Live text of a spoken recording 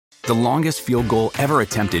The longest field goal ever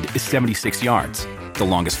attempted is 76 yards. The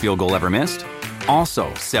longest field goal ever missed?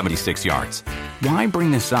 Also 76 yards. Why bring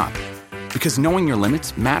this up? Because knowing your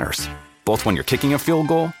limits matters, both when you're kicking a field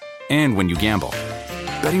goal and when you gamble.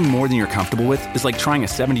 Betting more than you're comfortable with is like trying a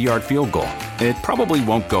 70-yard field goal. It probably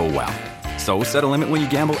won't go well. So set a limit when you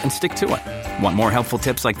gamble and stick to it. Want more helpful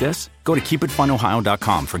tips like this? Go to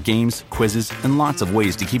keepitfunohio.com for games, quizzes, and lots of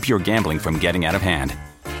ways to keep your gambling from getting out of hand.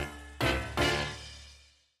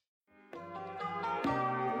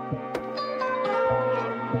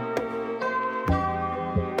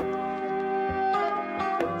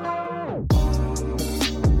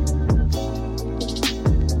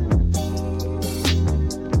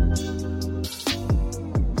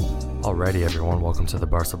 Alrighty, everyone, welcome to the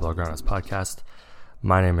Barca Blaugranas podcast.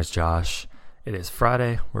 My name is Josh. It is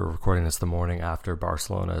Friday. We're recording this the morning after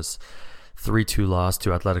Barcelona's 3-2 loss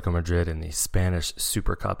to Atletico Madrid in the Spanish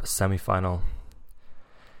Super Cup semifinal.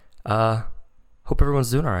 Hope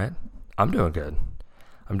everyone's doing all right. I'm doing good.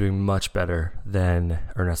 I'm doing much better than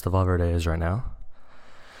Ernesto Valverde is right now.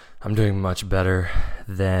 I'm doing much better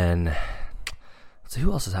than... Let's see,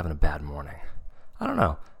 who else is having a bad morning? I don't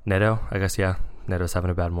know. Neto, I guess, yeah. Neto's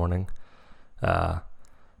having a bad morning.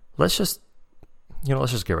 Let's just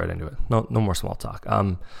get right into it. No more small talk.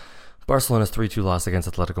 Barcelona's 3-2 loss against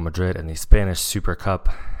Atletico Madrid in the Spanish Super Cup.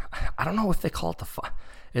 I don't know if they call it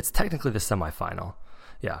it's technically the semifinal.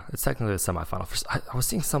 Yeah, it's technically the semifinal. I was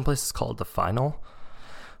seeing some places call it the final.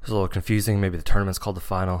 It was a little confusing. Maybe the tournament's called the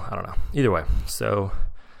final. I don't know. Either way, so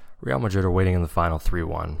Real Madrid are waiting in the final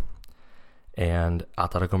 3-1. And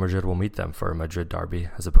Atletico Madrid will meet them for a Madrid derby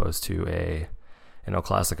as opposed to an El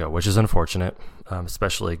Clasico, which is unfortunate,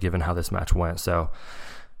 especially given how this match went. So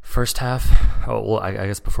first half, I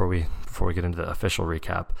guess before we get into the official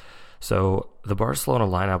recap, so the Barcelona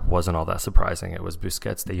lineup wasn't all that surprising. It was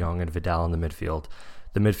Busquets, De Jong, and Vidal in the midfield.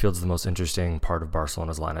 The midfield's the most interesting part of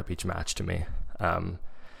Barcelona's lineup each match to me.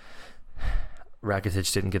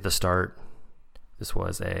 Rakitic didn't get the start.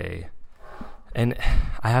 And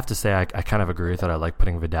I have to say, I kind of agree with that. I like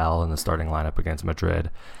putting Vidal in the starting lineup against Madrid.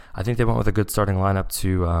 I think they went with a good starting lineup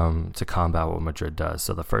to combat what Madrid does.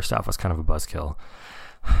 So the first half was kind of a buzzkill.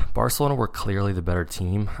 Barcelona were clearly the better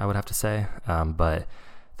team, I would have to say, but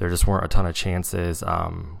there just weren't a ton of chances.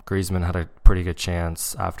 Griezmann had a pretty good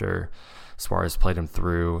chance after Suarez played him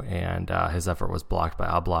through, and his effort was blocked by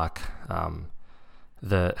Oblak.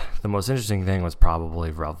 The most interesting thing was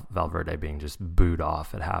probably Valverde being just booed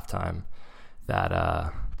off at halftime.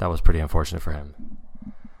 That was pretty unfortunate for him.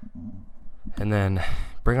 And then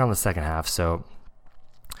bring on the second half. So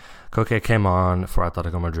Koke came on for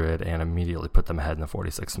Atletico Madrid and immediately put them ahead in the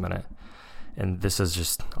 46th minute. And this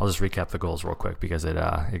is I'll just recap the goals real quick because it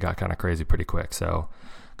got kind of crazy pretty quick. So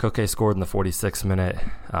Koke scored in the 46th minute.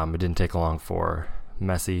 It didn't take long for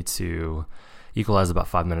Messi to equalize about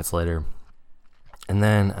 5 minutes later. And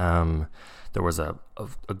then there was a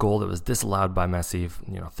goal that was disallowed by Messi,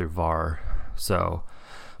 through VAR. So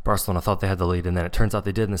Barcelona thought they had the lead, and then it turns out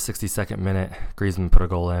they did in the 62nd minute. Griezmann put a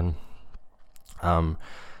goal in, had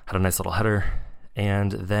a nice little header,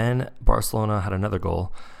 and then Barcelona had another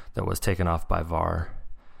goal that was taken off by VAR.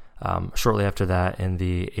 Shortly after that, in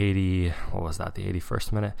the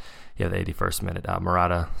 81st minute? Yeah, the 81st minute.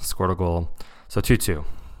 Morata scored a goal. So 2-2.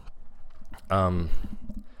 2-2.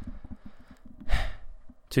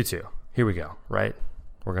 Here we go, right?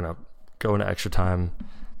 We're going to go into extra time.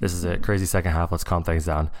 This is it. Crazy second half. Let's calm things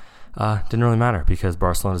down. Didn't really matter because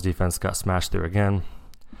Barcelona's defense got smashed through again.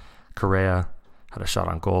 Correa had a shot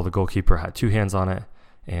on goal. The goalkeeper had two hands on it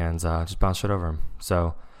and just bounced right over him.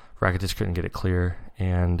 So Rakitic couldn't get it clear,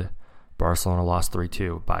 and Barcelona lost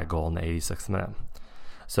 3-2 by a goal in the 86th minute.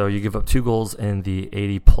 So you give up two goals in the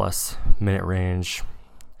 80-plus minute range.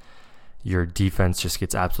 Your defense just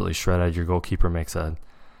gets absolutely shredded. Your goalkeeper makes a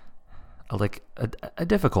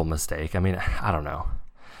difficult mistake. I mean, I don't know.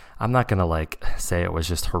 I'm not going to say it was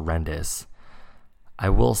just horrendous. I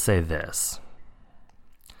will say this.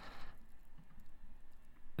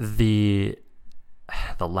 The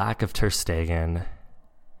lack of Ter Stegen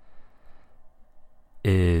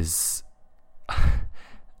is...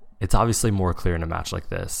 it's obviously more clear in a match like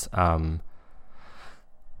this. I'll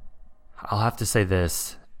have to say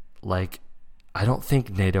this. I don't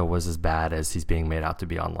think Neto was as bad as he's being made out to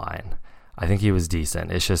be online. I think he was decent.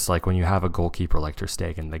 It's just when you have a goalkeeper like Ter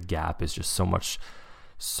Stegen, the gap is just so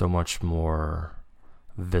much more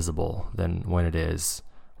visible than when it is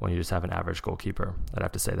when you just have an average goalkeeper. I'd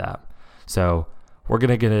have to say that. So we're going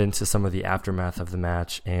to get into some of the aftermath of the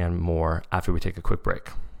match and more after we take a quick break.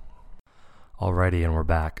 Alrighty, and we're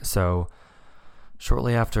back. So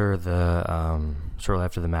Shortly after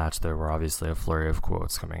the match, there were obviously a flurry of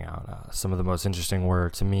quotes coming out. Some of the most interesting were,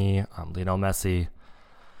 to me, Lionel Messi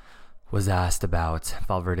was asked about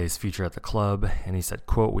Valverde's future at the club, and he said,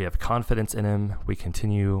 quote, "We have confidence in him. We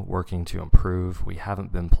continue working to improve. We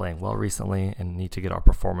haven't been playing well recently and need to get our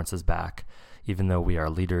performances back, even though we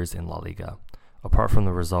are leaders in La Liga. Apart from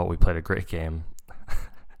the result, we played a great game.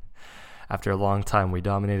 After a long time, we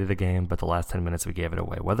dominated the game, but the last 10 minutes we gave it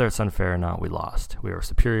away. Whether it's unfair or not, we lost. We were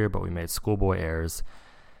superior, but we made schoolboy errors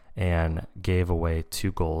and gave away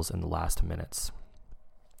 2 goals in the last minutes."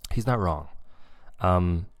 He's not wrong.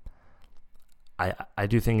 I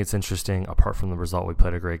do think it's interesting. Apart from the result, we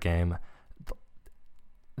played a great game.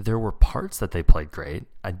 There were parts that they played great.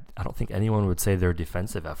 I don't think anyone would say their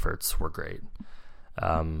defensive efforts were great.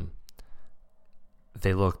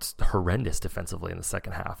 They looked horrendous defensively in the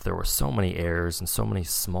second half. There were so many errors and so many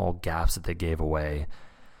small gaps that they gave away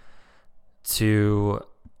to...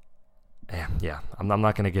 Yeah, I'm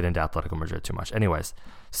not going to get into Atletico Madrid too much. Anyways,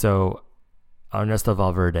 so Ernesto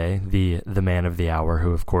Valverde, the man of the hour,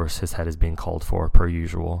 who of course his head is being called for per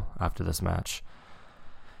usual after this match,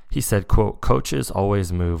 he said, quote, "Coaches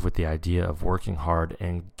always move with the idea of working hard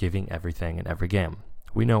and giving everything in every game.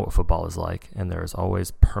 We know what football is like, and there is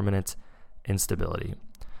always permanent instability.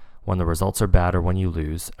 When the results are bad or when you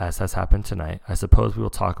lose, as has happened tonight, I suppose we will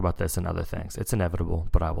talk about this and other things. It's inevitable,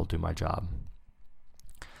 but I will do my job."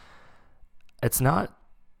 It's not...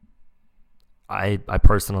 I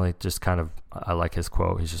personally just I like his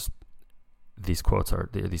quote. He's just, these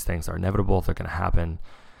things are inevitable. They're going to happen.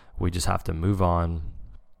 We just have to move on.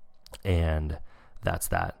 And that's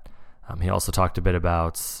that. He also talked a bit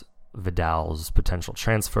about Vidal's potential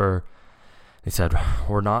transfer. He said,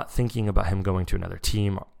 "We're not thinking about him going to another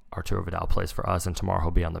team. Arturo Vidal plays for us, and tomorrow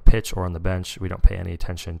he'll be on the pitch or on the bench. We don't pay any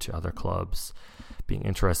attention to other clubs being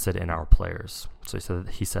interested in our players." So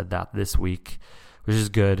he said that this week, which is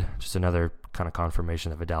good. Just another kind of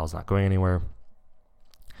confirmation that Vidal is not going anywhere.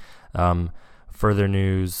 Further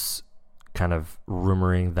news, kind of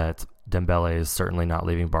rumoring that Dembele is certainly not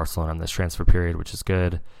leaving Barcelona in this transfer period, which is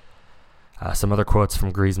good. Some other quotes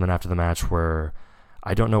from Griezmann after the match were, quote,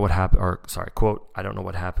 "I don't know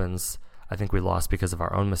what happens. I think we lost because of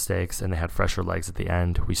our own mistakes, and they had fresher legs at the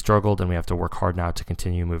end. We struggled, and we have to work hard now to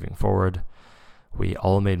continue moving forward. We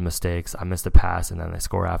all made mistakes. I missed a pass, and then they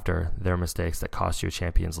score after. Their mistakes that cost you a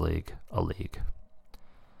Champions League, a league."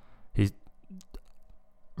 He's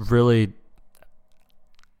really,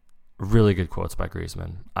 really good quotes by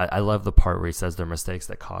Griezmann. I love the part where he says their mistakes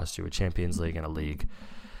that cost you a Champions League and a league.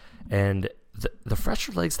 And the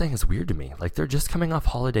fresher legs thing is weird to me. Like, they're just coming off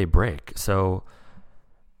holiday break. So,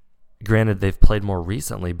 granted, they've played more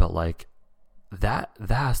recently, but like that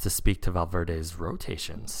has to speak to Valverde's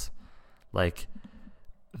rotations. Like,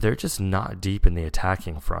 they're just not deep in the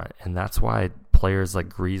attacking front, and that's why players like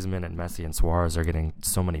Griezmann and Messi and Suarez are getting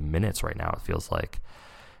so many minutes right now, it feels like.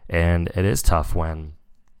 And it is tough when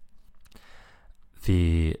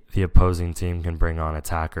the opposing team can bring on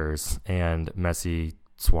attackers, and Messi,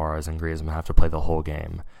 Suarez, and Griezmann have to play the whole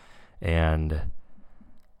game. And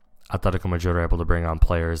Atletico Madrid are able to bring on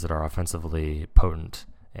players that are offensively potent,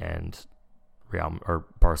 and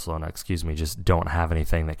Barcelona, just don't have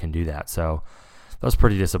anything that can do that. So that was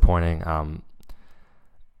pretty disappointing.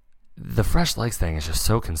 The fresh legs thing is just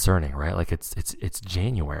so concerning, right? Like, it's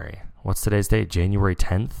January. What's today's date? January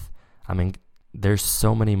 10th? I mean, there's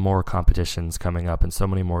so many more competitions coming up and so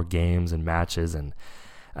many more games and matches, and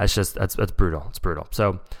that's brutal. It's brutal.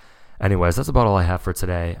 So anyways, that's about all I have for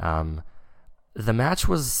today. The match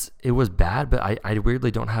was bad, but I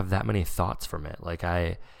weirdly don't have that many thoughts from it. Like,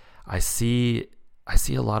 I see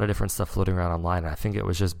a lot of different stuff floating around online, and I think it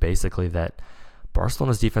was just basically that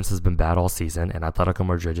Barcelona's defense has been bad all season, and Atletico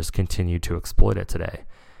Madrid just continued to exploit it today.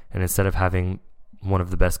 And instead of having one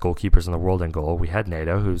of the best goalkeepers in the world in goal, we had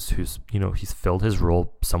Neto, who's he's filled his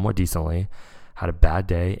role somewhat decently, had a bad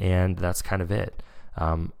day, and that's kind of it.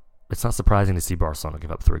 It's not surprising to see Barcelona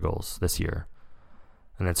give up 3 goals this year.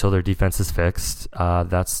 And until their defense is fixed,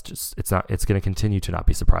 it's going to continue to not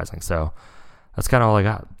be surprising. So that's kind of all I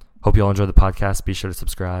got. Hope you all enjoyed the podcast. Be sure to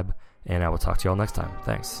subscribe, and I will talk to you all next time.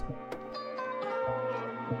 Thanks.